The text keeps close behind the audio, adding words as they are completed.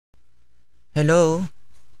Hello,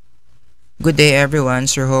 good day everyone,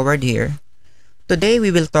 Sir Howard here. Today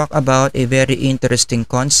we will talk about a very interesting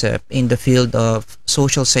concept in the field of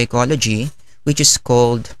social psychology, which is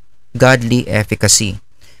called godly efficacy.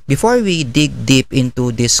 Before we dig deep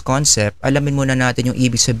into this concept, alamin muna natin yung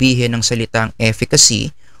ibig sabihin ng salitang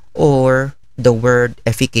efficacy or the word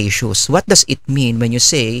efficacious. What does it mean when you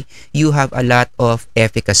say you have a lot of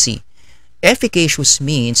efficacy? Efficacious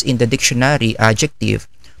means in the dictionary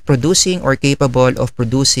adjective producing or capable of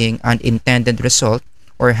producing an intended result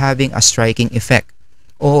or having a striking effect.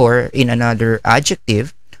 Or in another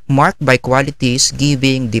adjective, marked by qualities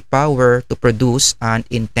giving the power to produce an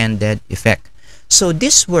intended effect. So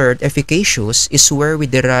this word efficacious is where we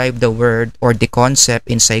derive the word or the concept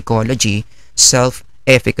in psychology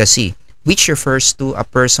self-efficacy, which refers to a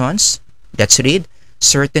person's, let's read,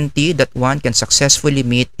 certainty that one can successfully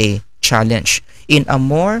meet a challenge. In a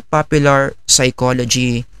more popular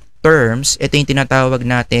psychology terms, ito yung tinatawag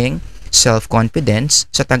nating self-confidence.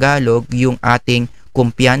 Sa Tagalog, yung ating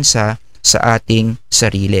kumpiyansa sa ating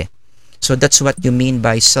sarili. So that's what you mean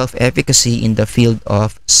by self-efficacy in the field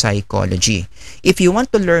of psychology. If you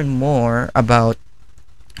want to learn more about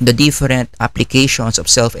the different applications of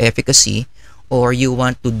self-efficacy, or you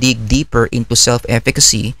want to dig deeper into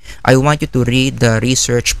self-efficacy, I want you to read the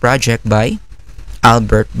research project by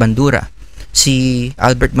Albert Bandura. Si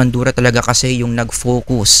Albert Bandura talaga kasi yung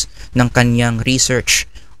nag-focus ng kanyang research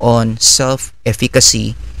on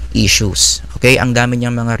self-efficacy issues. Okay, ang dami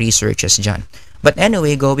niyang mga researches dyan. But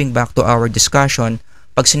anyway, going back to our discussion,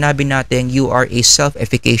 pag sinabi natin you are a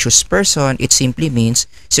self-efficacious person, it simply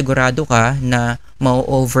means sigurado ka na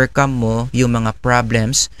ma-overcome mo yung mga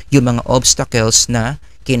problems, yung mga obstacles na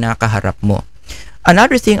kinakaharap mo.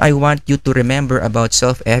 Another thing I want you to remember about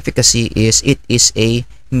self-efficacy is it is a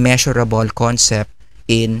measurable concept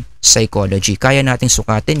in psychology. Kaya nating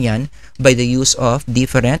sukatin yan by the use of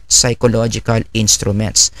different psychological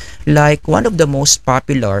instruments. Like one of the most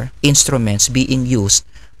popular instruments being used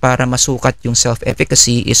para masukat yung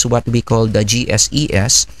self-efficacy is what we call the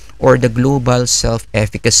GSES or the Global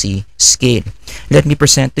Self-Efficacy Scale. Let me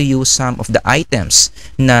present to you some of the items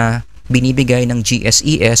na binibigay ng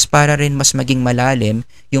GSES para rin mas maging malalim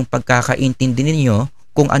yung pagkakaintindi ninyo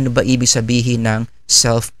kung ano ba ibig sabihin ng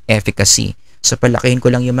self-efficacy. So palakihin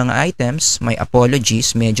ko lang yung mga items, my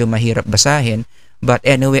apologies, medyo mahirap basahin, but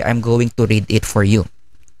anyway, I'm going to read it for you.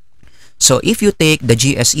 So if you take the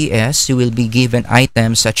GSES, you will be given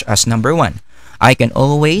items such as number 1, I can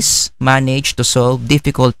always manage to solve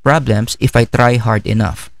difficult problems if I try hard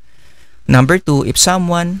enough. Number 2, if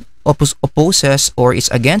someone opposes or is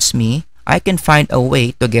against me, I can find a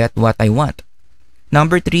way to get what I want.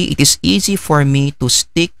 Number 3, it is easy for me to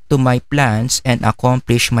stick to my plans and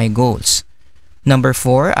accomplish my goals. Number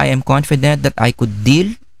 4, I am confident that I could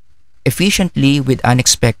deal efficiently with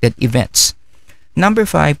unexpected events. Number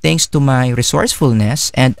 5, thanks to my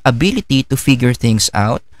resourcefulness and ability to figure things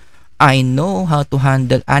out, I know how to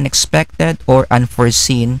handle unexpected or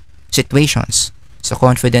unforeseen situations. So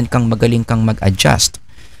confident kang magaling kang mag-adjust.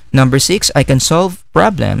 Number 6, I can solve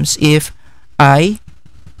problems if I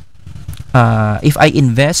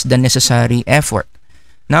invest the necessary effort.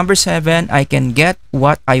 Number 7, I can get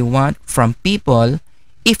what I want from people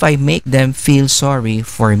if I make them feel sorry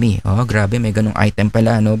for me. Oh, grabe, may ganung item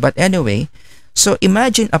pala, no? But anyway, so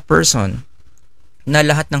imagine a person na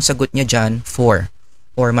lahat ng sagot niya dyan 4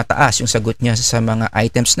 or mataas yung sagot niya sa mga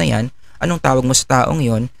items na yan. Anong tawag mo sa taong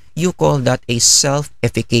yon? You call that a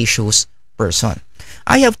self-efficacious person.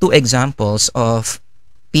 I have 2 examples of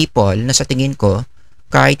people na sa tingin ko,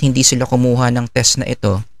 kahit hindi sila kumuha ng test na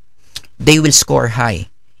ito, they will score high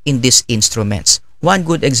in these instruments. One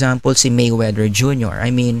good example si Mayweather Jr. I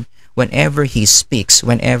mean, whenever he speaks,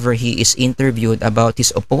 whenever he is interviewed about his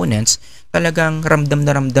opponents, talagang ramdam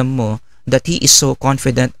na ramdam mo that he is so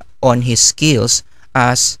confident on his skills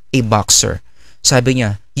as a boxer. Sabi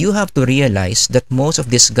niya, you have to realize that most of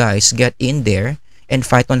these guys get in there and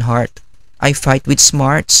fight on heart. I fight with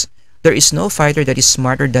smarts. There is no fighter that is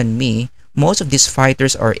smarter than me. Most of these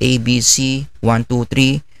fighters are A, B, C, 1, 2,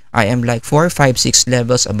 3. I am like 4, 5, 6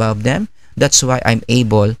 levels above them. That's why I'm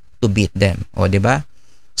able to beat them. O, diba?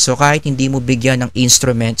 So, kahit hindi mo bigyan ng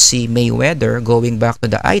instrument si Mayweather, going back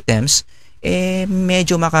to the items,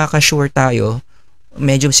 medyo makaka-sure tayo,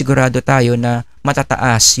 medyo sigurado tayo na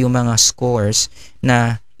matataas yung mga scores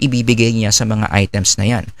na ibibigay niya sa mga items na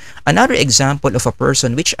yan. Another example of a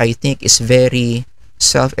person which I think is very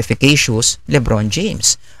self-efficacious, LeBron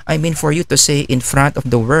James. I mean, for you to say in front of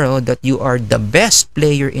the world that you are the best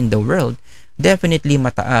player in the world, definitely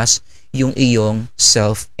mataas yung iyong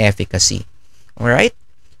self-efficacy. Alright?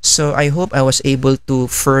 So I hope I was able to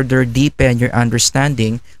further deepen your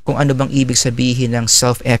understanding kung ano bang ibig sabihin ng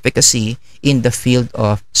self-efficacy in the field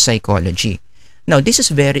of psychology. Now, this is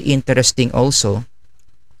very interesting also.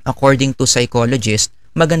 According to psychologists,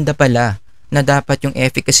 maganda pala na dapat yung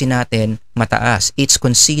efficacy natin mataas. It's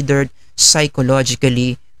considered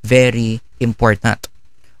psychologically very important.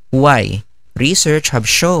 Why? Research have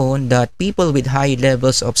shown that people with high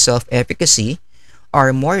levels of self-efficacy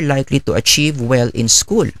are more likely to achieve well in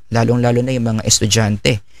school, lalong-lalo na yung mga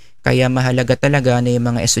estudyante. Kaya mahalaga talaga na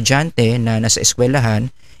yung mga estudyante na nasa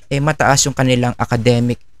eskwelahan, mataas yung kanilang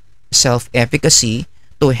academic self-efficacy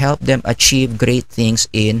to help them achieve great things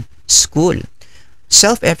in school.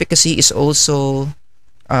 Self-efficacy is also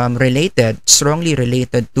strongly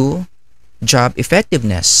related to job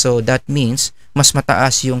effectiveness. So that means, mas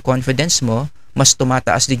mataas yung confidence mo, mas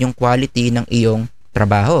tumataas din yung quality ng iyong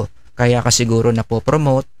trabaho. Kaya ka siguro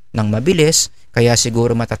napopromote ng mabilis, kaya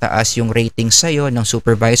siguro matataas yung rating sa'yo ng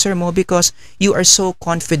supervisor mo because you are so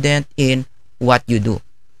confident in what you do.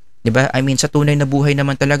 Diba? I mean, sa tunay na buhay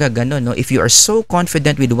naman talaga ganun, no? If you are so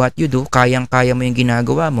confident with what you do, kayang-kaya mo yung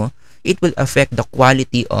ginagawa mo, it will affect the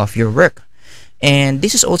quality of your work. And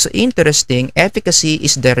this is also interesting, efficacy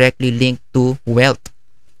is directly linked to wealth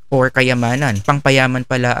or kayamanan. Pangpayaman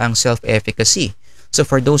pala ang self-efficacy. So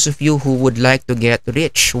for those of you who would like to get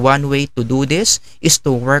rich, one way to do this is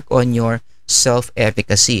to work on your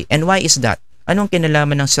self-efficacy. And why is that? Anong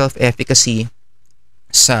kinalaman ng self-efficacy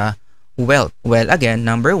sa wealth? Well, again,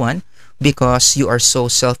 number one, because you are so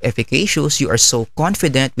self-efficacious, you are so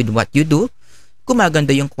confident with what you do,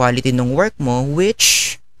 gumaganda yung quality ng work mo,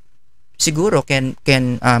 which siguro can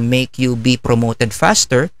make you be promoted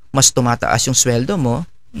faster, mas tumataas yung sweldo mo,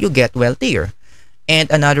 you get wealthier. And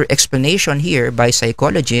another explanation here by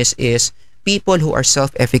psychologists is people who are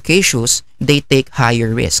self-efficacious, they take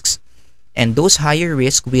higher risks. And those higher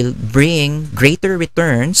risks will bring greater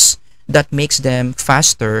returns that makes them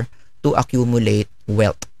faster to accumulate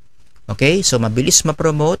wealth. Okay? So mabilis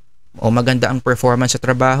ma-promote o maganda ang performance sa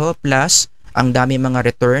trabaho plus ang dami mga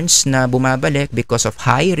returns na bumabalik because of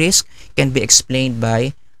high risk can be explained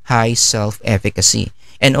by high self-efficacy.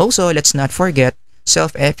 And also, let's not forget,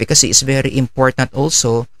 self-efficacy is very important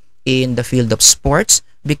also in the field of sports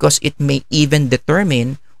because it may even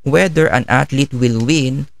determine whether an athlete will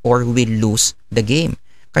win or will lose the game.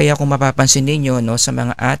 Kaya kung mapapansin ninyo, no, sa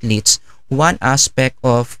mga athletes, one aspect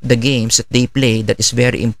of the games that they play that is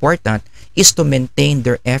very important is to maintain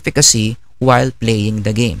their efficacy while playing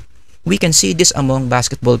the game. We can see this among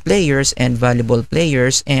basketball players and volleyball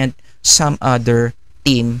players and some other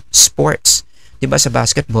team sports. Diba sa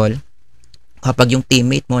basketball, kapag yung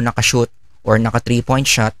teammate mo nakashoot or naka 3-point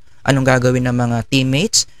shot, anong gagawin ng mga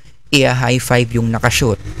teammates? I-high five yung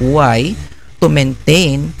nakashoot. Why? To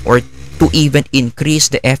maintain or to even increase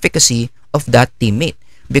the efficacy of that teammate.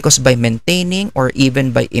 Because by maintaining or even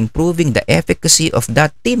by improving the efficacy of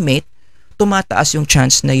that teammate, tumataas yung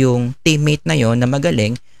chance na yung teammate na yon na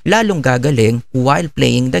magaling, lalong gagaling while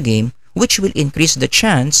playing the game, which will increase the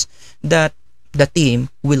chance that the team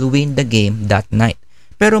will win the game that night.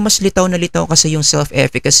 Pero mas litaw na litaw kasi yung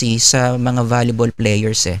self-efficacy sa mga volleyball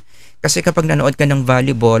players eh. Kasi kapag nanood ka ng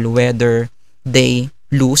volleyball, whether they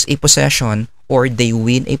lose a possession or they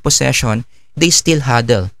win a possession, they still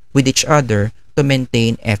huddle with each other to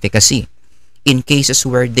maintain efficacy. In cases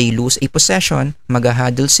where they lose a possession,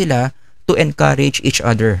 mag-huddle sila to encourage each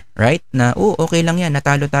other, right? Na, oh, okay lang yan,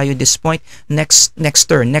 natalo tayo this point, next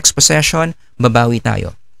turn, next possession, babawi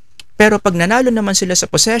tayo. Pero pag nanalo naman sila sa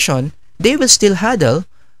possession, they will still huddle.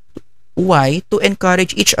 Why? To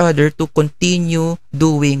encourage each other to continue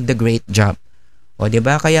doing the great job. O,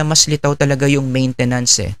 diba? Kaya mas litaw talaga yung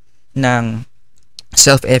maintenance ng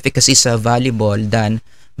self-efficacy sa volleyball than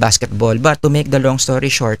basketball. But to make the long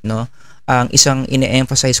story short, no, ang isang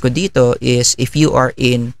ine-emphasize ko dito is if you are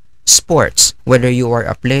in sports, whether you are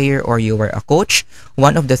a player or you are a coach,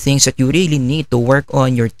 one of the things that you really need to work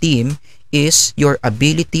on your team is your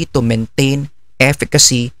ability to maintain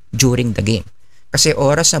efficacy during the game. Kasi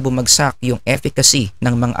oras na bumagsak yung efficacy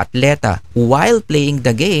ng mga atleta while playing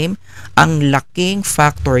the game, ang laking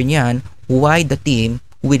factor niyan why the team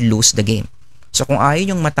will lose the game. So kung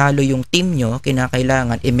ayaw yung matalo yung team nyo,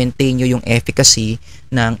 kinakailangan i-maintain nyo yung efficacy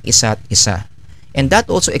ng isa't isa. And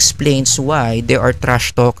that also explains why there are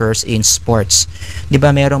trash talkers in sports.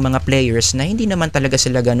 Diba merong mga players na hindi naman talaga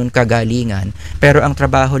sila ganun kagalingan, pero ang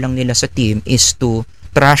trabaho lang nila sa team is to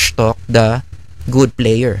trash talk the good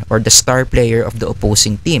player or the star player of the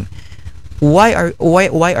opposing team. Why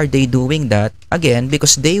are they doing that? Again,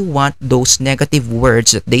 because they want those negative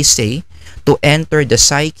words that they say to enter the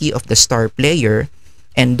psyche of the star player,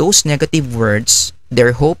 and those negative words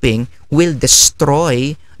they're hoping will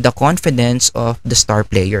destroy the confidence of the star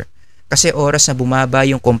player. Kasi oras na bumaba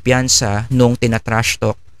yung kumpiyansa nung tinatrash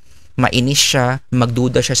talk, mainis siya,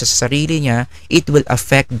 magduda siya sa sarili niya, it will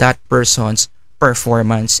affect that person's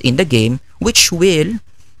performance in the game, which will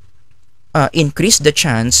increase the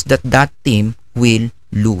chance that that team will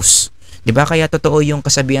lose. 'Di ba? Kaya totoo yung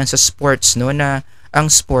kasabihan sa sports, no, na ang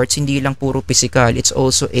sports hindi lang puro physical, it's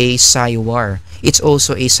also a psy-war. It's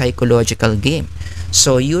also a psychological game.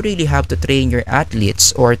 So you really have to train your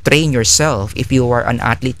athletes or train yourself if you are an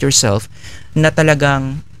athlete yourself na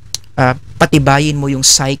talagang patibayin mo yung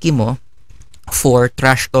psyche mo for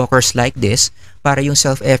trash talkers like this para yung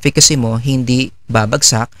self-efficacy mo hindi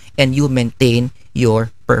babagsak and you maintain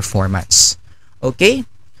your performance. Okay?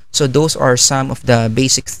 So those are some of the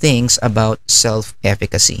basic things about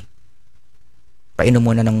self-efficacy. Painom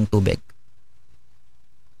muna ng tubig.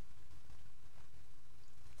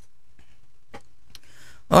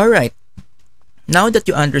 Alright. Now that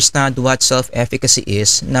you understand what self-efficacy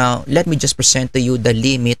is, now let me just present to you the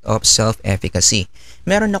limit of self-efficacy.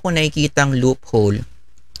 Meron ako nakikitang loophole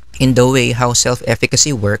in the way how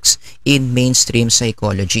self-efficacy works in mainstream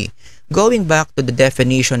psychology. Going back to the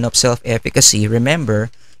definition of self-efficacy,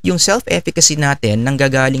 remember, yung self-efficacy natin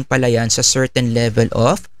nanggagaling pala yan sa certain level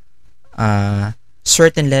of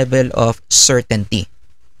certainty.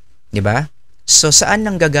 'Di ba? So saan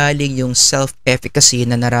nanggagaling yung self-efficacy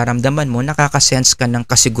na nararamdaman mo, nakakasense ka ng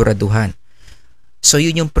kasiguraduhan. So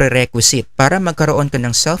yun yung prerequisite. Para magkaroon ka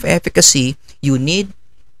ng self-efficacy, you need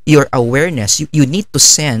your awareness. You need to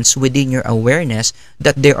sense within your awareness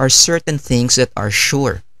that there are certain things that are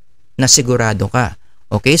sure, na sigurado ka.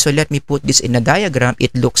 Okay, so let me put this in a diagram.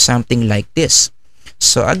 It looks something like this.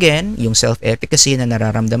 So again, yung self-efficacy na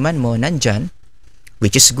nararamdaman mo nandyan,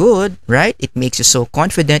 which is good, right? It makes you so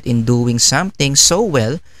confident in doing something so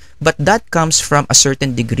well, but that comes from a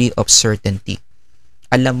certain degree of certainty.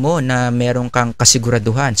 Alam mo na meron kang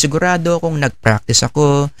kasiguraduhan. Sigurado akong nag-practice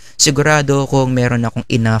ako, sigurado akong meron akong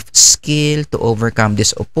enough skill to overcome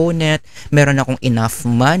this opponent, meron akong enough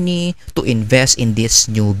money to invest in this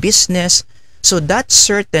new business. So that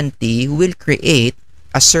certainty will create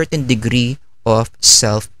a certain degree of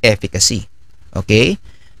self-efficacy. Okay?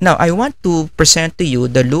 Now, I want to present to you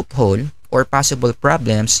the loophole or possible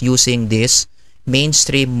problems using this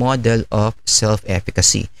mainstream model of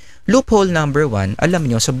self-efficacy. Loophole number 1, alam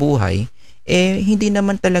nyo sa buhay, hindi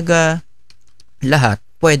naman talaga lahat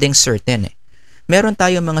pwedeng certain. Meron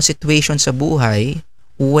tayong mga situation sa buhay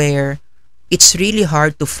where it's really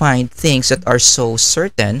hard to find things that are so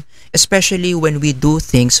certain, especially when we do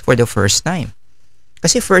things for the first time.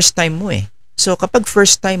 Kasi first time mo So kapag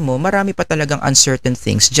first time mo, marami pa talagang uncertain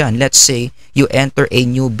things dyan. Let's say, you enter a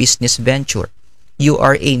new business venture. You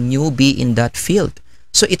are a newbie in that field.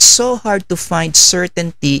 So it's so hard to find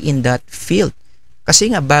certainty in that field.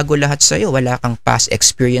 Kasi nga, bago lahat sa'yo, wala kang past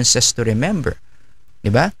experiences to remember.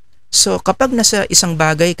 Diba? So kapag nasa isang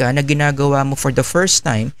bagay ka na ginagawa mo for the first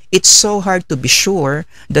time, it's so hard to be sure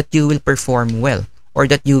that you will perform well or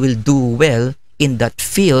that you will do well in that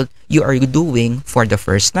field you are doing for the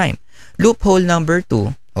first time. Loophole number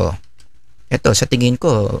 2, ito sa tingin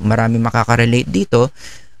ko marami makaka-relate dito.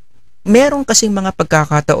 Meron kasing mga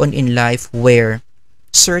pagkakataon in life where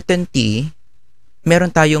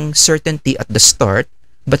meron tayong certainty at the start,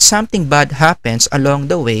 but something bad happens along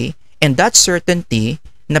the way and that certainty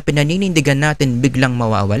na pinaninindigan natin biglang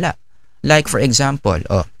mawawala. Like for example,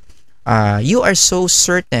 you are so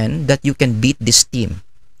certain that you can beat this team.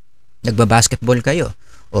 Nagbabasketball kayo,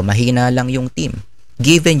 mahina lang yung team.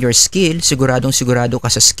 Given your skill, siguradong-sigurado ka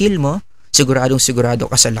sa skill mo, siguradong-sigurado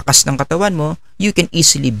ka sa lakas ng katawan mo, you can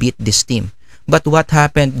easily beat this team. But what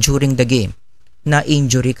happened during the game?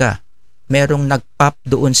 Na-injury ka. Merong nag-pop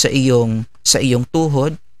doon sa iyong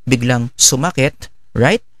tuhod, biglang sumakit,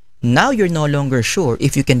 right? Now you're no longer sure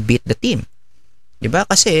if you can beat the team. Diba?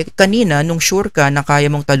 Kasi kanina, nung sure ka na kaya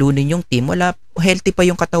mong talunin yung team, healthy pa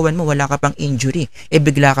yung katawan mo, wala ka pang injury.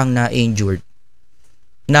 Bigla kang na-injured.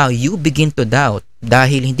 Now, you begin to doubt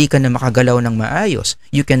dahil hindi ka na makagalaw ng maayos.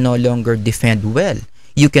 You can no longer defend well.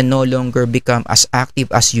 You can no longer become as active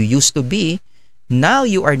as you used to be. Now,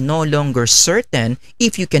 you are no longer certain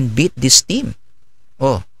if you can beat this team.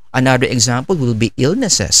 Another example will be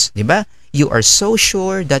illnesses. Diba? You are so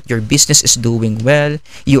sure that your business is doing well.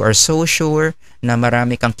 You are so sure na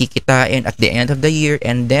marami kang kikitain at the end of the year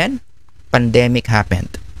and then, pandemic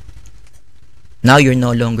happened. Now, you're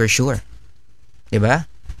no longer sure. Diba?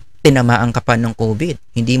 Tinamaan ka pa ng COVID.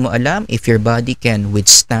 Hindi mo alam if your body can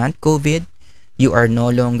withstand COVID. You are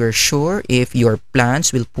no longer sure if your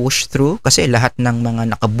plans will push through kasi lahat ng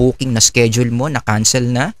mga nakabooking na schedule mo na-cancel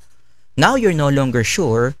na. Now you're no longer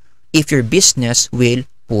sure if your business will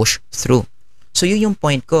push through. So yun yung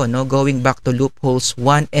point ko, no? Going back to loopholes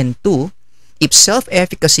 1 and 2, if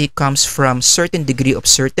self-efficacy comes from certain degree of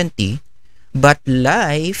certainty, but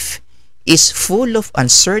life is full of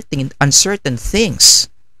uncertain things.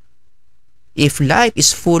 If life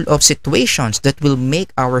is full of situations that will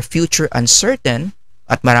make our future uncertain,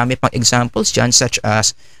 at marami pang examples dyan such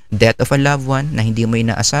as death of a loved one na hindi mo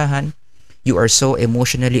inaasahan, you are so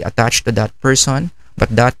emotionally attached to that person,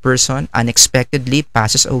 but that person unexpectedly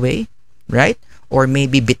passes away, right? Or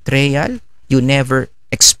maybe betrayal, you never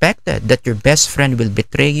expected that your best friend will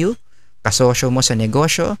betray you, kasosyo mo sa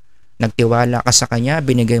negosyo, nagtiwala ka sa kanya,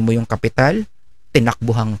 binigay mo yung kapital,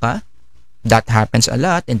 tinakbuhan ka. That happens a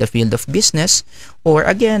lot in the field of business. Or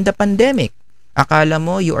again, the pandemic. Akala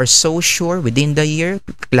mo you are so sure within the year,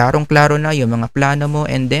 klarong-klaro na yung mga plano mo,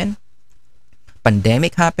 and then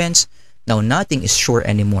pandemic happens, now nothing is sure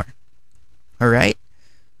anymore. Alright?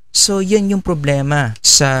 So yun yung problema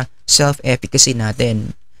sa self-efficacy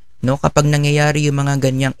natin. No, kapag nangyayari yung mga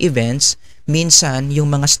ganyang events, minsan yung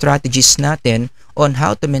mga strategies natin on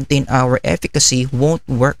how to maintain our efficacy won't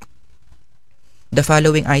work. The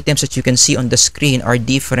following items that you can see on the screen are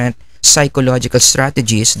different psychological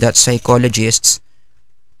strategies that psychologists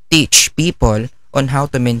teach people on how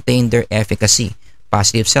to maintain their efficacy.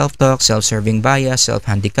 Positive self-talk, self-serving bias,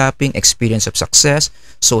 self-handicapping, experience of success,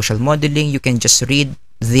 social modeling. You can just read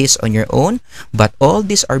this on your own, but all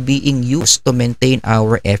these are being used to maintain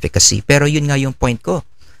our efficacy. Pero yun nga yung point ko.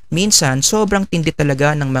 Minsan, sobrang tindi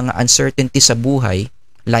talaga ng mga uncertainty sa buhay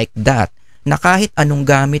like that, na kahit anong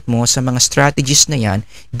gamit mo sa mga strategies na yan,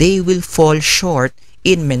 they will fall short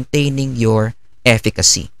in maintaining your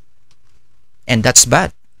efficacy. And that's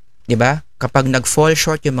bad. Diba? Kapag nag-fall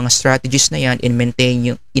short yung mga strategies na yan in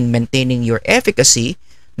maintaining your efficacy,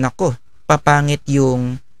 nako, papangit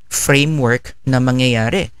yung framework na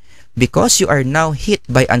mangyayari. Because you are now hit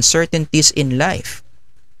by uncertainties in life.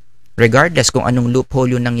 Regardless kung anong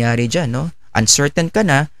loophole yung nangyari dyan, no? Uncertain ka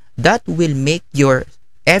na, that will make your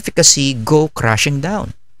efficacy go crashing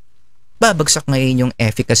down. Babagsak ngayon yung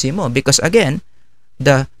efficacy mo because again,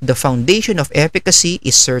 the foundation of efficacy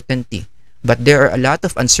is certainty. But there are a lot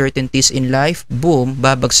of uncertainties in life, boom,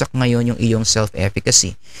 babagsak ngayon yung iyong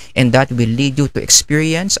self-efficacy. And that will lead you to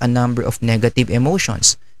experience a number of negative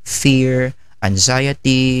emotions. Fear,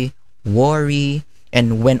 anxiety, worry,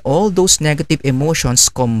 and when all those negative emotions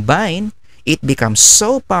combine, it becomes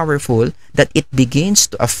so powerful that it begins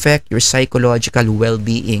to affect your psychological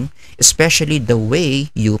well-being, especially the way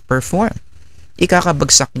you perform.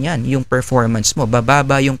 Ikakabagsak niyan yung performance mo,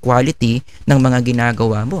 bababa yung quality ng mga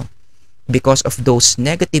ginagawa mo because of those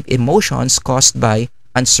negative emotions caused by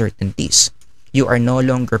uncertainties. You are no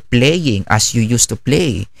longer playing as you used to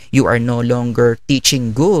play. You are no longer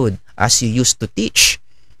teaching good as you used to teach.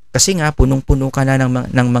 Kasi nga, punong-puno ka na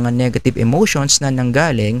ng mga negative emotions na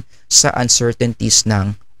nanggaling sa uncertainties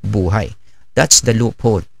ng buhay. That's the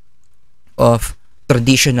loophole of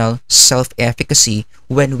traditional self-efficacy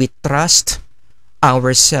when we trust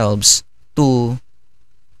ourselves to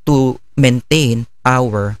maintain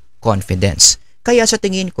our confidence. Kaya sa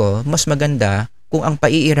tingin ko, mas maganda kung ang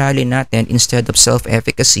paiiralin natin instead of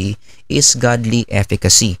self-efficacy is godly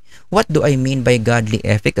efficacy. What do I mean by godly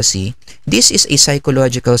efficacy? This is a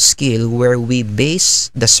psychological skill where we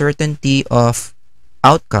base the certainty of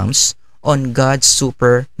outcomes on God's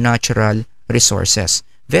supernatural resources.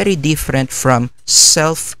 Very different from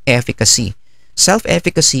self-efficacy.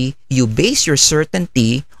 Self-efficacy, you base your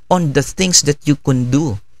certainty on the things that you can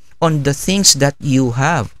do, on the things that you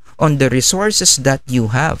have, on the resources that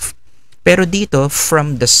you have. Pero dito,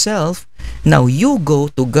 from the self, now you go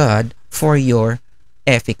to God for your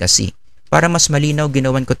efficacy. Para mas malinaw,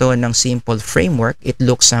 ginawan ko to ng simple framework. It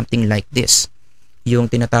looks something like this. Yung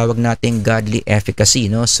tinatawag nating godly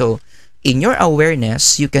efficacy, no? So, in your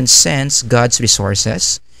awareness, you can sense God's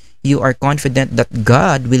resources. You are confident that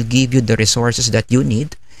God will give you the resources that you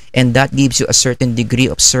need, and that gives you a certain degree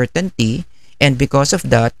of certainty, and because of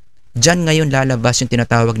that, dyan ngayon lalabas yung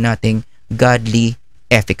tinatawag nating godly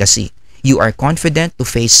efficacy. You are confident to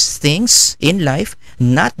face things in life,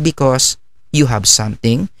 not because you have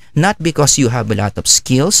something, not because you have a lot of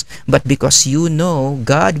skills, but because you know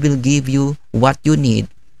God will give you what you need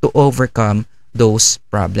to overcome those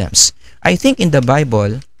problems. I think in the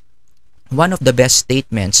Bible, one of the best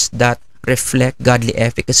statements that reflect godly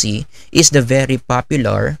efficacy is the very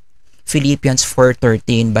popular Philippians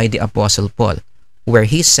 4:13 by the Apostle Paul, where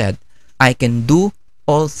he said, I can do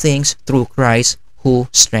all things through Christ who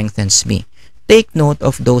strengthens me. Take note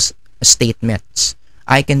of those statements.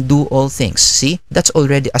 I can do all things. See, that's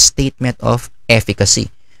already a statement of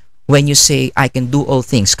efficacy. When you say, I can do all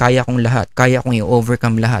things, kaya kong lahat, kaya kong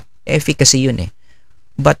i-overcome lahat, efficacy yun eh.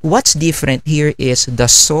 But what's different here is the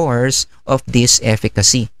source of this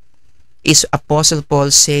efficacy. Is Apostle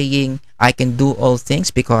Paul saying, I can do all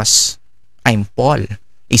things because I'm Paul?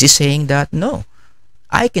 Is he saying that? No.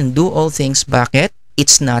 I can do all things. Bakit?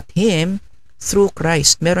 It's not him. Through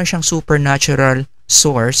Christ. Meron siyang supernatural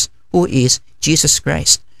source who is Jesus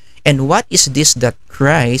Christ. And what is this that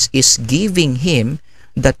Christ is giving him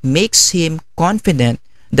that makes him confident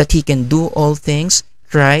that he can do all things?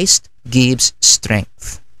 Christ gives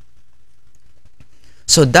strength.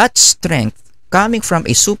 So that strength coming from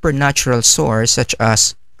a supernatural source such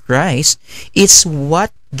as Christ is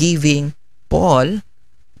what giving Paul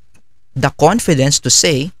the confidence to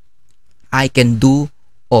say, I can do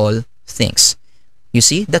all things. You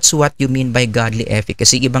see, that's what you mean by godly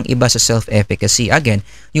efficacy. Ibang-iba sa self-efficacy. Again,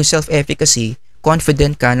 yung self-efficacy,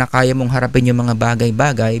 confident ka na kaya mong harapin yung mga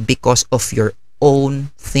bagay-bagay because of your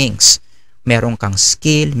own things. Meron kang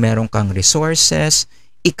skill, meron kang resources,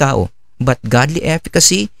 ikaw. But godly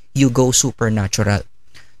efficacy, you go supernatural.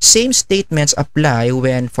 Same statements apply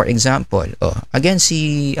when, for example, again,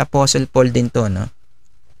 si Apostle Paul din to, no?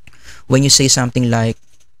 When you say something like,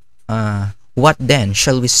 what then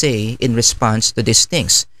shall we say in response to these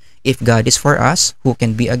things? If God is for us, who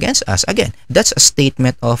can be against us? Again, that's a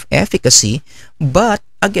statement of efficacy. But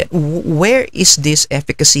again, where is this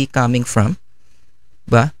efficacy coming from?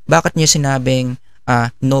 Bakit niya sinabing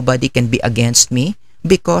nobody can be against me?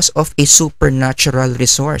 Because of a supernatural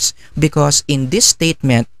resource. Because in this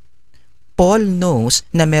statement, Paul knows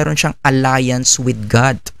na meron siyang alliance with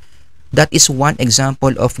God. That is one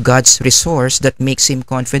example of God's resource that makes him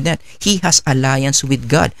confident. He has alliance with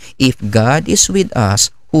God. If God is with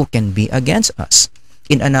us, who can be against us?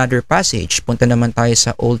 In another passage, punta naman tayo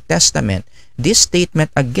sa Old Testament. This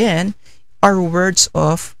statement again are words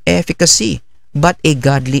of efficacy, but a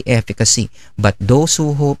godly efficacy. But those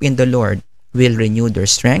who hope in the Lord will renew their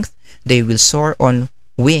strength. They will soar on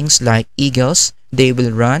wings like eagles. They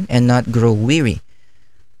will run and not grow weary.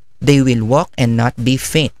 They will walk and not be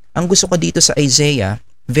faint. Ang gusto ko dito sa Isaiah,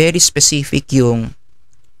 very specific yung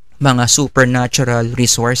mga supernatural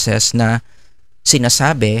resources na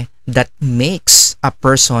sinasabi that makes a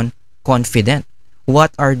person confident.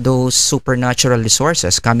 What are those supernatural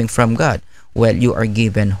resources coming from God? Well, you are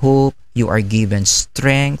given hope, you are given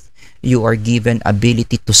strength, you are given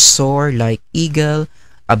ability to soar like eagle,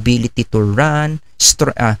 ability to run,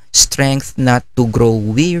 strength not to grow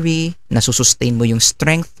weary, nasusustain mo yung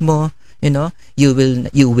strength mo. You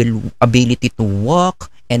will ability to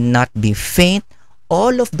walk and not be faint.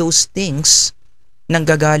 All of those things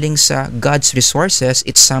nanggagaling sa God's resources,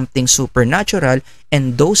 it's something supernatural,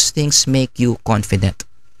 and those things make you confident.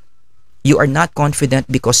 You are not confident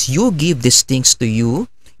because you give these things to you.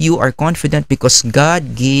 You are confident because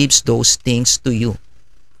God gives those things to you.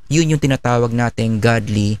 Yun yung tinatawag nating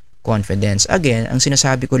godly confidence. Again, ang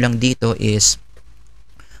sinasabi ko lang dito is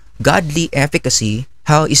godly efficacy.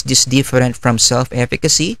 How is this different from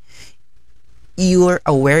self-efficacy? Your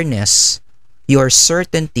awareness, your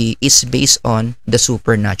certainty is based on the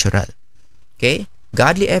supernatural. Okay?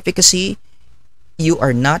 Godly efficacy, you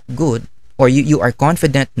are not good, or you are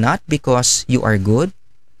confident not because you are good.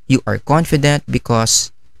 You are confident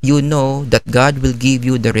because you know that God will give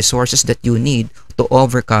you the resources that you need to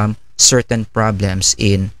overcome certain problems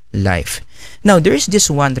in life. Now, there is this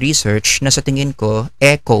one research na sa tingin ko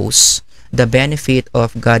echoes the benefit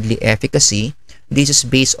of godly efficacy. This is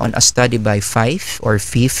based on a study by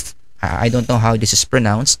Fifth, I don't know how this is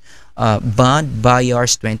pronounced, Bond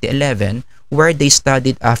Bayars 2011, where they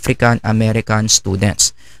studied African American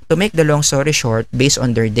students. To make the long story short, based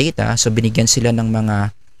on their data, so binigyan sila ng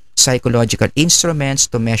mga psychological instruments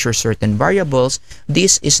to measure certain variables.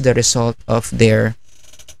 This is the result of their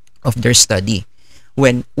study.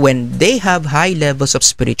 When they have high levels of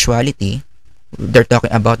spirituality, they're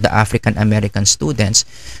talking about the African American students,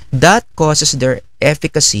 that causes their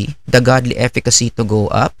efficacy, the godly efficacy, to go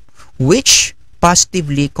up, which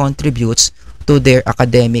positively contributes to their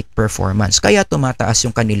academic performance. Kaya tumataas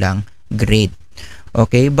yung kanilang grade.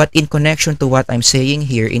 Okay, but in connection to what I'm saying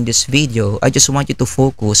here in this video, I just want you to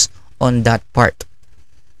focus on that part.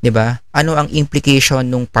 'Di ba? Ano ang implication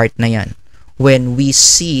nung part na yan? When we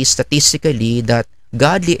see statistically that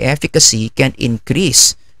godly efficacy can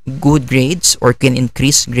increase good grades or can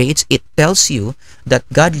increase grades, it tells you that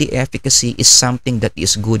godly efficacy is something that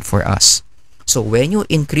is good for us. So when you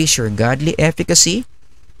increase your godly efficacy,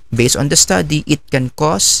 based on the study, it can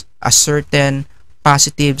cause a certain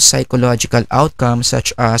positive psychological outcome such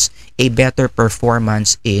as a better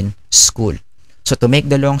performance in school. So to make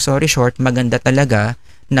the long story short, maganda talaga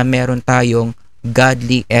na meron tayong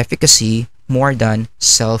godly efficacy more than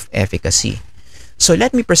self-efficacy. So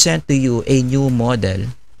let me present to you a new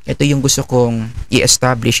model. Ito yung gusto kong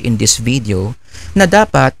i-establish in this video na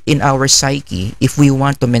dapat in our psyche, if we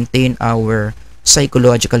want to maintain our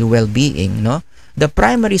psychological well-being, no, the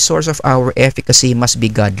primary source of our efficacy must be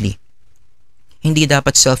godly. Hindi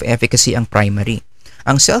dapat self-efficacy ang primary.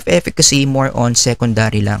 Ang self-efficacy more on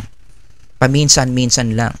secondary lang.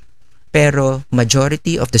 Paminsan-minsan lang. Pero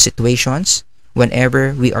majority of the situations,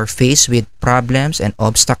 whenever we are faced with problems and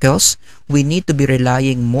obstacles, we need to be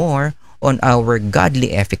relying more on our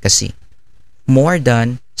godly efficacy more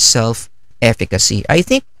than self-efficacy. I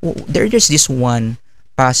think there's this one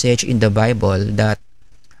passage in the Bible that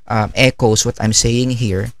echoes what I'm saying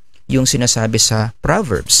here, yung sinasabi sa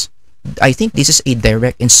Proverbs. I think this is a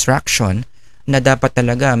direct instruction na dapat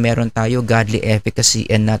talaga meron tayo godly efficacy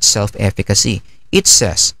and not self-efficacy. It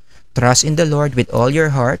says, trust in the Lord with all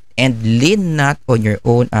your heart and lean not on your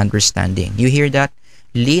own understanding. You hear that?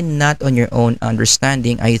 Lean not on your own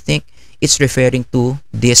understanding. I think it's referring to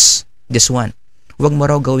this one. Huwag mo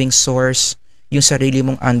raw gawing source yung sarili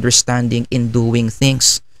mong understanding in doing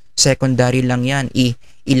things. Secondary lang yan.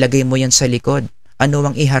 Ilagay mo yan sa likod. Ano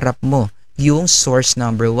ang iharap mo? Yung source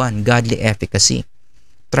number 1, godly efficacy.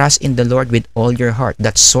 Trust in the Lord with all your heart.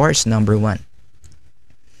 That's source number 1.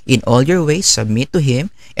 In all your ways, submit to Him,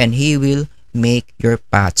 and He will make your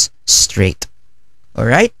paths straight.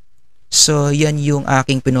 Alright? So, yan yung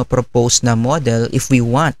aking pinopropose na model. If we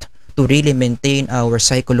want to really maintain our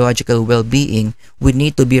psychological well-being, we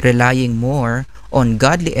need to be relying more on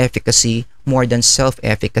godly efficacy more than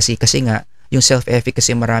self-efficacy. Kasi nga, yung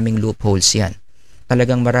self-efficacy, maraming loopholes yan.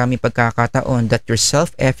 Talagang maraming pagkakataon that your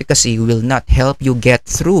self-efficacy will not help you get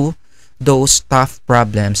through those tough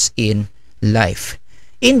problems in life.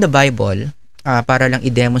 In the Bible, para lang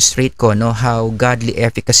i-demonstrate ko how godly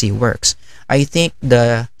efficacy works, I think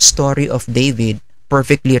the story of David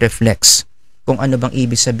perfectly reflects kung ano bang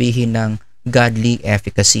ibig sabihin ng godly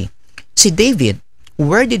efficacy. Si David,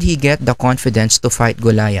 where did he get the confidence to fight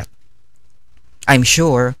Goliath? I'm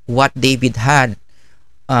sure what David had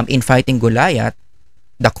in fighting Goliath,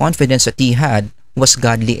 the confidence that he had was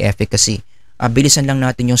godly efficacy. Bilisan lang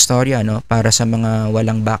natin yung storya para sa mga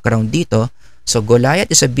walang background dito. So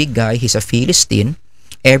Goliath is a big guy, he's a Philistine.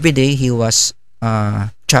 Every day he was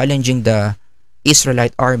challenging the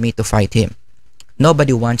Israelite army to fight him.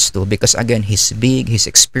 Nobody wants to because again, he's big, he's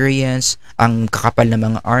experienced, ang kakapal na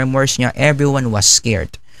mga armors niya, everyone was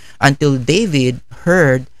scared. Until David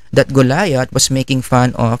heard that Goliath was making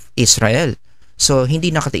fun of Israel. So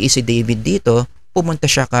hindi nakatiis si David dito, pumunta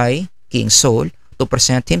siya kay King Saul to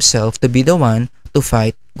present himself to be the one to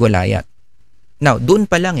fight Goliath. Now, dun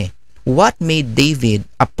pa lang what made David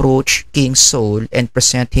approach King Saul and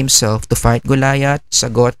present himself to fight Goliath?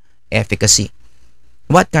 Sagot, efficacy.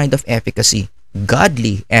 What kind of efficacy?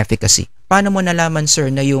 Godly efficacy. Paano mo nalaman,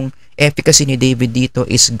 sir, na yung efficacy ni David dito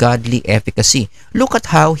is godly efficacy? Look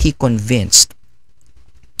at how he convinced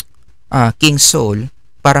King Saul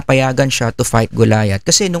para payagan siya to fight Goliath.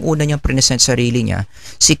 Kasi nung una niyang present sarili niya,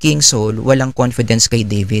 si King Saul walang confidence kay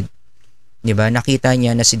David. Diba? Nakita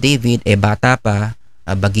niya na si David, bata pa,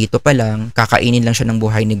 bagito pa lang, kakainin lang siya ng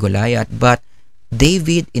buhay ni Goliath. But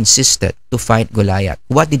David insisted to fight Goliath.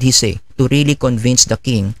 What did he say? To really convince the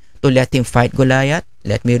king to let him fight Goliath?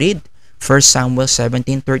 Let me read. 1 Samuel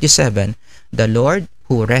 17:37, the Lord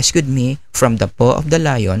who rescued me from the paw of the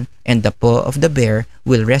lion and the paw of the bear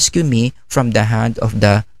will rescue me from the hand of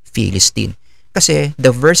the Philistine. Kasi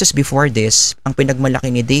the verses before this, ang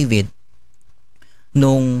pinagmalaki ni David,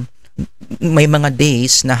 nung may mga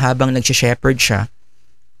days na habang nagsishepherd siya,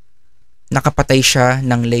 nakapatay siya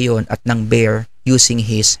ng leon at ng bear using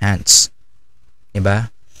his hands.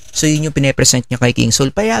 Diba? So yun yung pinapresent niya kay King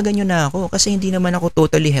Saul. Payagan nyo na ako kasi hindi naman ako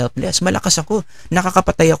totally helpless. Malakas ako.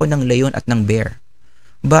 Nakakapatay ako ng leon at ng bear.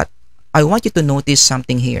 But I want you to notice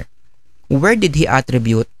something here. Where did he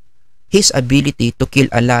attribute his ability to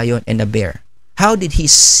kill a lion and a bear? How did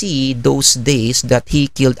he see those days that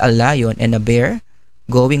he killed a lion and a bear?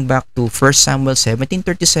 Going back to 1 Samuel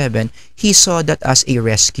 17:37, he saw that as a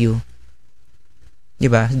rescue.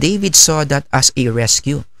 Diba? David saw that as a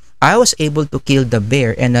rescue. I was able to kill the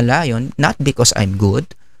bear and the lion not because I'm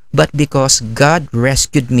good, but because God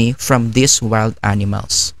rescued me from these wild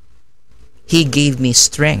animals. He gave me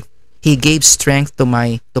strength. He gave strength to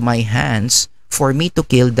my hands for me to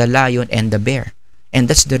kill the lion and the bear. And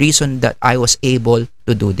that's the reason that I was able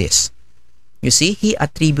to do this. You see, he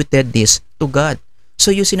attributed this to God.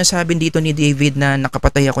 So yung sinasabi dito ni David na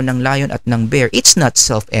nakapatay ako ng lion at ng bear, it's not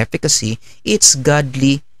self-efficacy, it's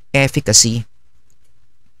godly efficacy.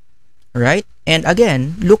 Right? And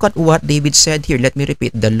again, look at what David said here. Let me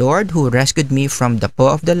repeat. The Lord who rescued me from the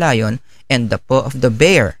paw of the lion and the paw of the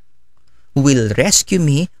bear will rescue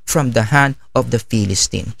me from the hand of the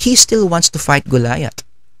Philistine. He still wants to fight Goliath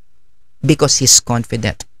because he's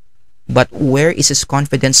confident. But where is his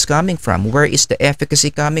confidence coming from? Where is the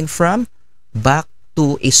efficacy coming from? Back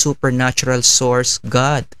to a supernatural source,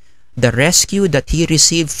 God. The rescue that he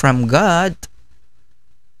received from God,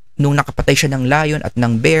 nung nakapatay siya ng lion at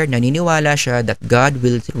ng bear, naniniwala siya that God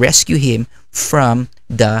will rescue him from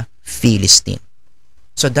the Philistine.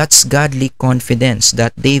 So that's godly confidence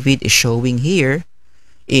that David is showing here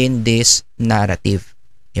in this narrative.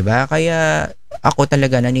 Diba? Kaya ako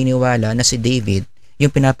talaga naniniwala na si David,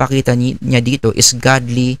 yung pinapakita niya dito is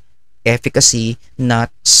godly efficacy, not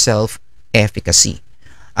self-efficacy.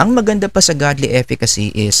 Ang maganda pa sa godly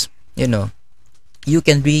efficacy is, you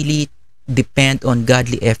can really depend on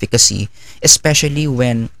godly efficacy, especially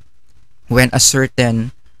when a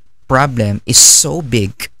certain problem is so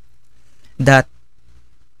big that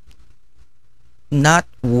not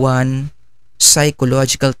one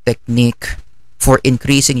psychological technique for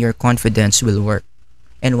increasing your confidence will work.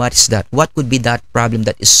 And what is that? What could be that problem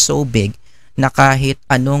that is so big na kahit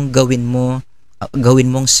anong gawin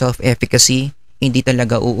mong self-efficacy, hindi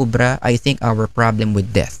talaga uubra? I think our problem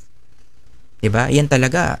with death. Diba? Yan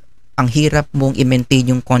talaga. Ang hirap mong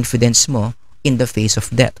i-maintain yung confidence mo in the face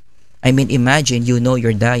of death. I mean, imagine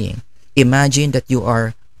you're dying. Imagine that you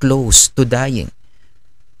are close to dying.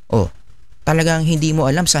 Oh, talagang hindi mo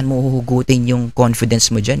alam saan mo huhugutin yung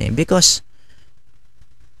confidence mo dyan because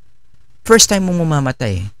first time mong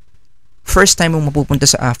mamamatay. First time mong mapupunta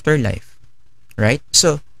sa afterlife. Right?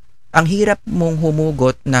 So, ang hirap mong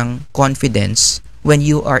humugot ng confidence when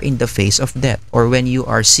you are in the face of death or when you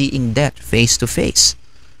are seeing death face to face.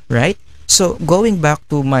 Right? So, going back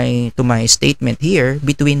to my statement here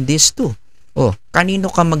between these two. Oh,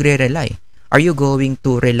 kanino ka magre-rely? Are you going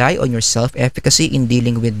to rely on your self-efficacy in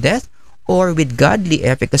dealing with death or with godly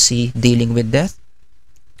efficacy dealing with death?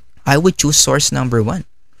 I would choose source number 1.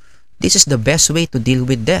 This is the best way to deal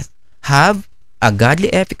with death. Have a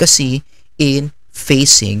godly efficacy in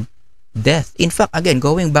facing death. In fact, again,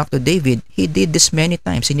 going back to David, he did this many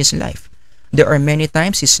times in his life. There are many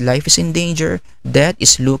times his life is in danger, death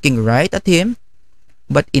is looking right at him,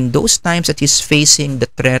 but in those times that he's facing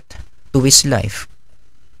the threat to his life,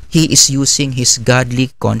 he is using his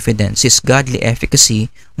godly confidence, his godly efficacy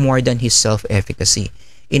more than his self-efficacy.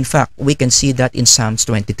 In fact, we can see that in Psalms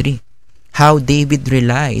 23. How David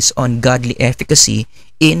relies on godly efficacy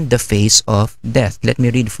in the face of death. Let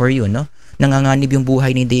me read for you, no? Nanganganib yung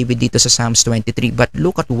buhay ni David dito sa Psalms 23, but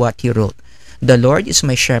look at what he wrote. The Lord is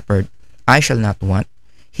my shepherd, I shall not want.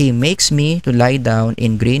 He makes me to lie down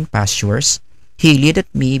in green pastures. He leadeth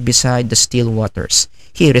me beside the still waters.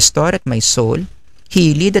 He restoreth my soul.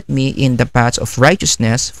 He leadeth me in the paths of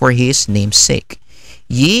righteousness for his name's sake.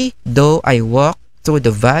 Yea, though I walk through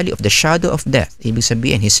the valley of the shadow of death, ibig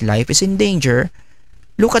sabihin, his life is in danger.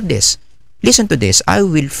 Look at this. Listen to this. I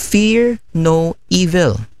will fear no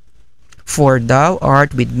evil, for thou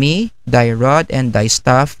art with me, thy rod and thy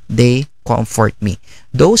staff, they comfort me.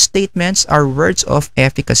 Those statements are words of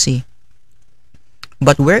efficacy.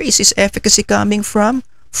 But where is his efficacy coming from?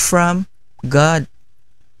 From God.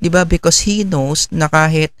 Diba? Because he knows na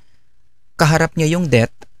kahit kaharap niya yung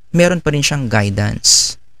death, meron pa rin siyang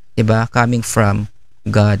guidance. Diba? Coming from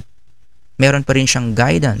God. Meron pa rin siyang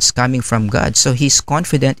guidance coming from God. So he's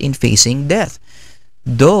confident in facing death.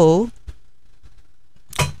 Though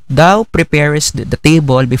thou preparest the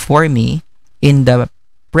table before me in the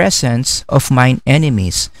presence of mine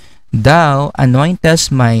enemies. Thou anointest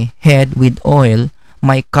my head with oil,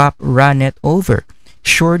 my cup runneth over.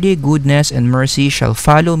 Surely goodness and mercy shall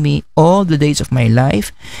follow me all the days of my life,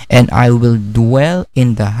 and I will dwell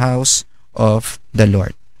in the house of the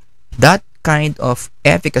Lord. That kind of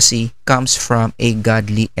efficacy comes from a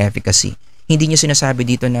godly efficacy. Hindi niya sinasabi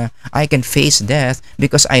dito na, I can face death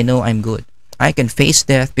because I know I'm good. I can face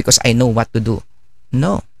death because I know what to do.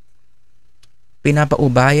 No.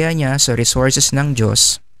 Pinapaubaya niya sa resources ng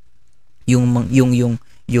Diyos yung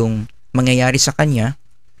mangyayari sa kanya.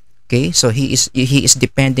 Okay? So he is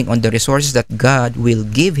depending on the resources that God will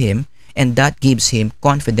give him, and that gives him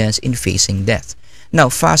confidence in facing death. Now,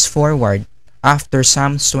 fast forward after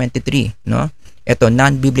Psalms 23, no? Ito,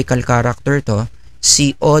 non-biblical character to,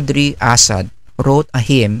 si Audrey Assad wrote a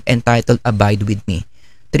hymn entitled Abide With Me.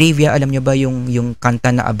 Trivia, alam niyo ba yung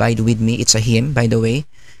kanta na Abide With Me? It's a hymn, by the way.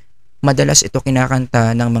 Madalas ito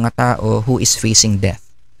kinakanta ng mga tao who is facing death.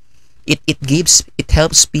 It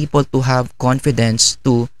helps people to have confidence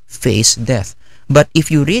to face death. But if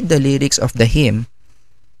you read the lyrics of the hymn,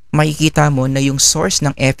 makikita mo na yung source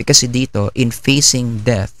ng efficacy dito in facing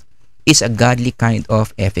death is a godly kind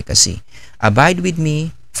of efficacy. Abide with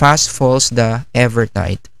me, fast falls the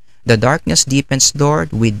evertide. The darkness deepens,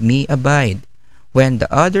 Lord, with me abide. When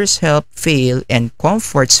the others' help fail and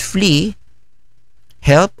comforts flee,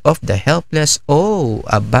 help of the helpless, oh,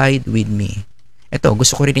 abide with me. Ito,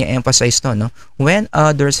 gusto ko rin i-emphasize to, no? When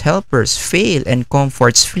others' helpers fail and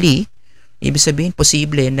comforts flee, ibig sabihin,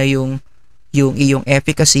 posible na yung iyong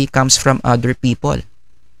efficacy comes from other people.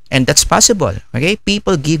 And that's possible. Okay?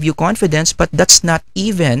 People give you confidence, but that's not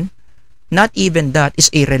even that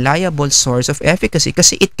is a reliable source of efficacy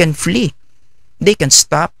kasi it can flee. They can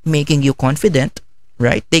stop making you confident,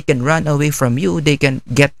 right? They can run away from you. They can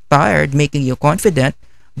get tired making you confident,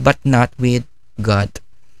 but not with God.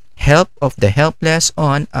 Help of the helpless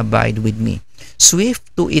on, abide with me. Swift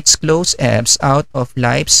to its close ebbs out of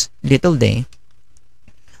life's little day,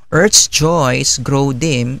 earth's joys grow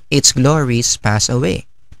dim, its glories pass away.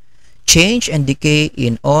 Change and decay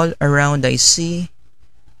in all around I see.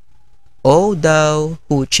 O thou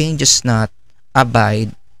who changes not,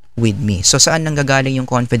 abide with me. So saan nanggagaling yung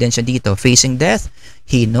confidence niya dito? Facing death,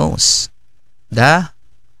 he knows that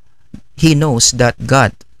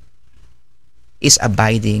God is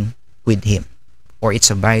abiding with him, or it's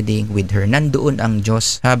abiding with her. Nandoon ang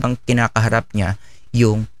Diyos habang kinakaharap niya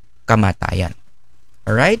yung kamatayan.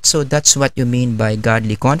 Alright, so that's what you mean by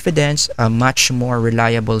godly confidence, a much more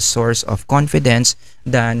reliable source of confidence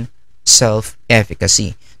than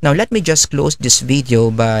self-efficacy. Now, let me just close this video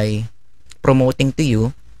by promoting to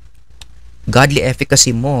you godly efficacy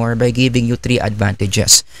more by giving you 3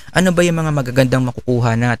 advantages. Ano ba yung mga magagandang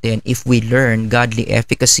makukuha natin if we learn godly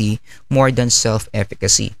efficacy more than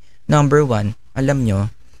self-efficacy? Number 1, alam nyo,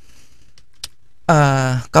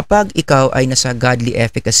 kapag ikaw ay nasa godly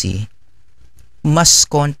efficacy, mas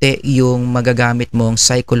konti yung magagamit mong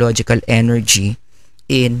psychological energy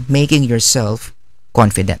in making yourself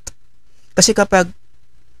confident. Kasi kapag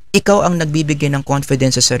ikaw ang nagbibigay ng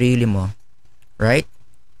confidence sa sarili mo, right?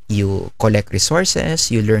 You collect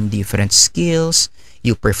resources, you learn different skills,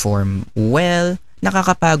 you perform well,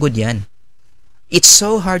 nakakapagod yan. It's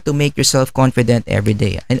so hard to make yourself confident every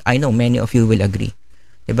day. And I know many of you will agree.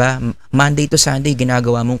 Diba? Monday to Sunday,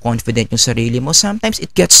 ginagawa mong confident yung sarili mo. Sometimes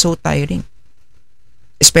it gets so tiring.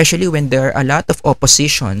 Especially when there are a lot of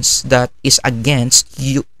oppositions that is against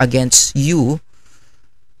you,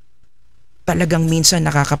 talagang minsan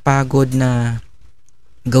nakakapagod na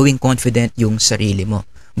gawing confident yung sarili mo.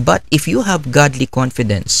 But if you have godly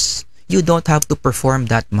confidence, you don't have to perform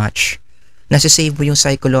that much. Nasisave mo yung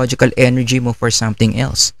psychological energy mo for something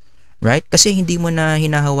else. Right? Kasi hindi mo na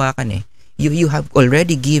hinahawakan eh. You have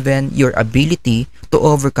already given your ability to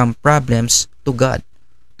overcome problems to God,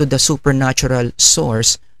 to the supernatural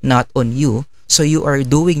source, not on you. So you are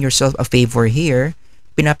doing yourself a favor here.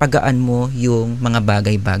 Pinapagaan mo yung mga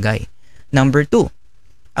bagay-bagay. Number 2,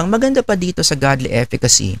 ang maganda pa dito sa godly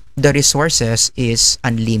efficacy, the resources is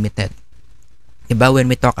unlimited. Diba? When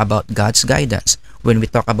we talk about God's guidance, when we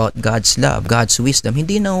talk about God's love, God's wisdom,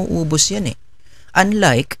 hindi nauubos yan eh.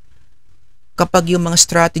 Unlike kapag yung mga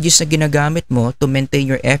strategies na ginagamit mo to maintain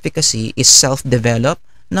your efficacy is self-developed,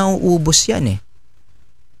 nauubos yan eh.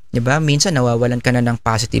 Diba? Minsan nawawalan ka na ng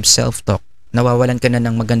positive self-talk, nawawalan ka na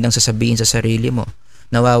ng magandang sasabihin sa sarili mo,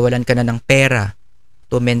 nawawalan ka na ng pera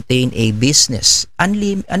to maintain a business.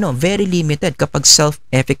 Very limited kapag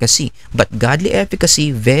self-efficacy. But godly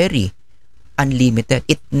efficacy, very unlimited.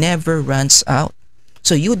 It never runs out.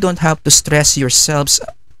 So you don't have to stress yourself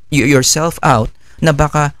out na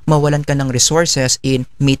baka mawalan ka ng resources in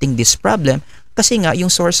meeting this problem kasi nga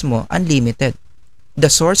yung source mo unlimited.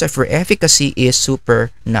 The source of your efficacy is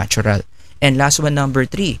supernatural. And last one, number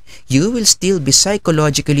 3, you will still be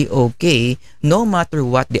psychologically okay no matter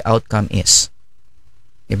what the outcome is.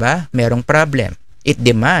 Diba? Merong problem. It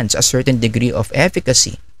demands a certain degree of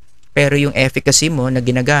efficacy. Pero yung efficacy mo na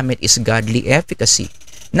ginagamit is godly efficacy.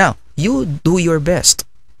 Now, you do your best.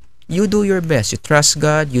 You do your best. You trust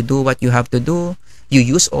God. You do what you have to do. You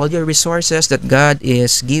use all your resources that God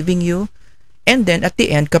is giving you. And then, at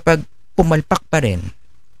the end, kapag pumalpak pa rin,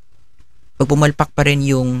 pumalpak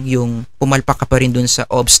ka pa rin dun sa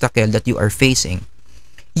obstacle that you are facing,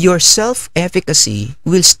 your self-efficacy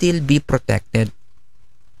will still be protected.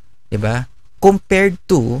 Diba? Compared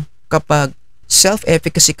to kapag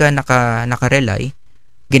self-efficacy ka nakarely,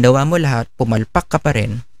 ginawa mo lahat, pumalpak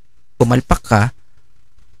ka,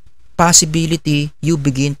 possibility you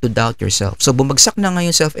begin to doubt yourself. So bumagsak na nga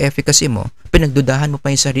yung self-efficacy mo, pinagdudahan mo pa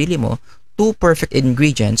yung sarili mo, 2 perfect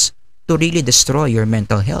ingredients to really destroy your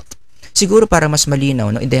mental health. Siguro para mas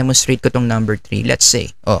malinaw, no, i-demonstrate ko tong number 3. Let's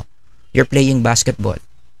say, you're playing basketball.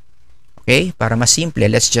 Okay? Para mas simple,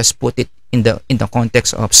 let's just put it in the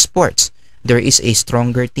context of sports. There is a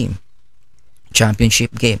stronger team.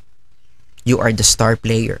 Championship game. You are the star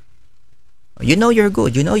player. You know you're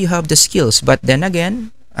good. You know you have the skills. But then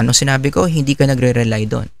again, ano sinabi ko, hindi ka nagre-rely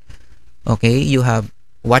doon. Okay? You have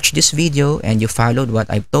watched this video and you followed what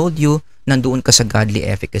I've told you. Nandoon ka sa godly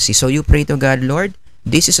efficacy. So you pray to God, Lord,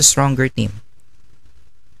 this is a stronger team.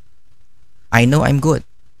 I know I'm good.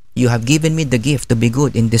 You have given me the gift to be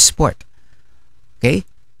good in this sport. Okay?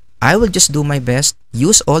 I will just do my best.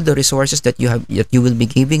 Use all the resources that you will be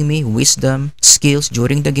giving me, wisdom, skills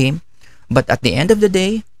during the game. But at the end of the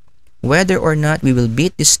day, whether or not we will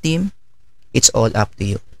beat this team, it's all up to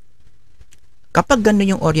you. Kapag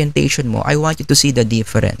ganun yung orientation mo, I want you to see the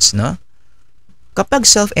difference, no? Kapag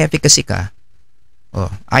self-efficacy ka,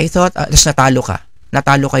 I thought, tapos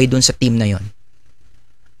natalo kayo dun sa team na yon.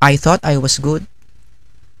 I thought I was good.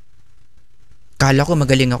 Kala ko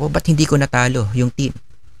magaling ako, but hindi ko natalo yung team.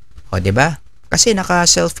 Diba? Kasi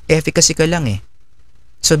naka-self-efficacy ka lang eh.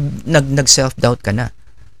 So, nag-self-doubt ka na.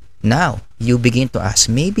 Now, you begin to ask,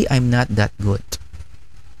 maybe I'm not that good.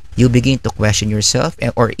 You begin to question yourself,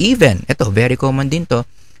 or even, ito, very common din to,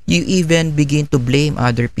 you even begin to blame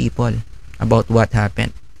other people about what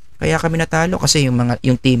happened. Kaya kami natalo kasi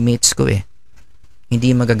yung teammates ko eh.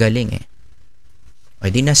 Hindi magagaling eh. O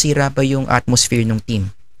di nasira pa yung atmosphere ng team.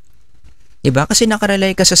 Diba? Kasi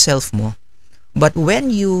nakarelay ka sa self mo. But when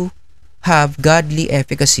you have godly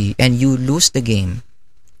efficacy and you lose the game,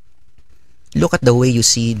 look at the way you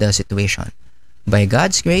see the situation. By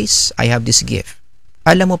God's grace, I have this gift.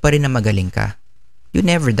 Alam mo pa rin na magaling ka. You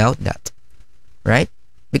never doubt that. Right?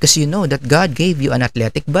 Because you know that God gave you an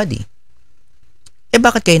athletic body.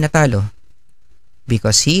 Bakit kayo natalo?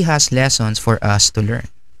 Because He has lessons for us to learn.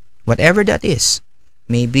 Whatever that is.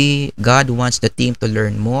 Maybe God wants the team to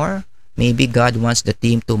learn more. Maybe God wants the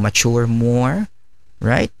team to mature more.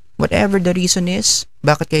 Right? Whatever the reason is,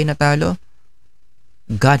 bakit kayo natalo?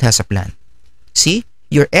 God has a plan. See?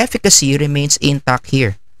 Your efficacy remains intact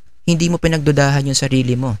here. Hindi mo pinagdudahan yung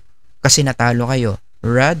sarili mo kasi natalo kayo.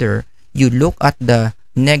 Rather, you look at the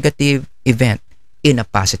negative event in a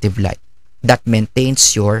positive light. That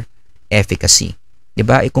maintains your efficacy.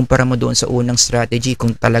 Diba? Ikumpara mo doon sa unang strategy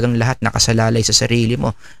kung talagang lahat nakasalalay sa sarili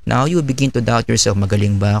mo. Now, you begin to doubt yourself.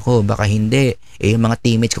 Magaling ba ako? Baka hindi. Yung mga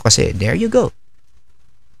teammates ko kasi, there you go.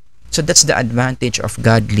 So, that's the advantage of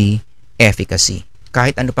godly efficacy.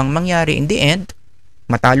 Kahit ano pang mangyari, in the end,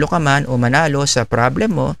 matalo ka man o manalo sa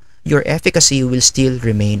problem mo, your efficacy will still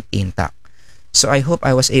remain intact. So, I hope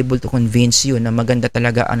I was able to convince you na maganda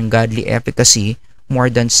talaga ang godly efficacy more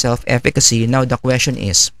than self-efficacy. Now, the question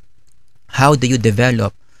is, how do you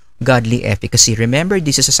develop godly efficacy? Remember,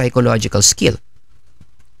 this is a psychological skill.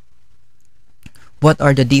 What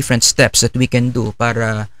are the different steps that we can do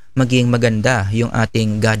para maging maganda yung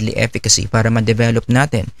ating godly efficacy, para ma-develop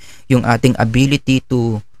natin yung ating ability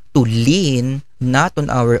to lean not on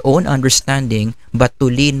our own understanding but to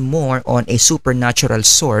lean more on a supernatural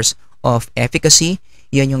source of efficacy?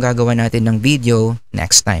 Yan yung gagawa natin ng video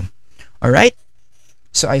next time. Alright?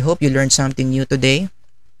 So I hope you learned something new today,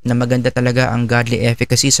 na maganda talaga ang godly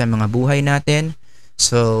efficacy sa mga buhay natin.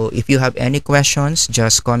 So if you have any questions,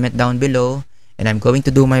 just comment down below and I'm going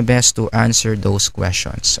to do my best to answer those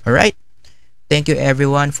questions. Alright? Thank you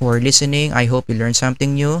everyone for listening. I hope you learned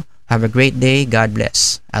something new. Have a great day. God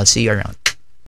bless. I'll see you around.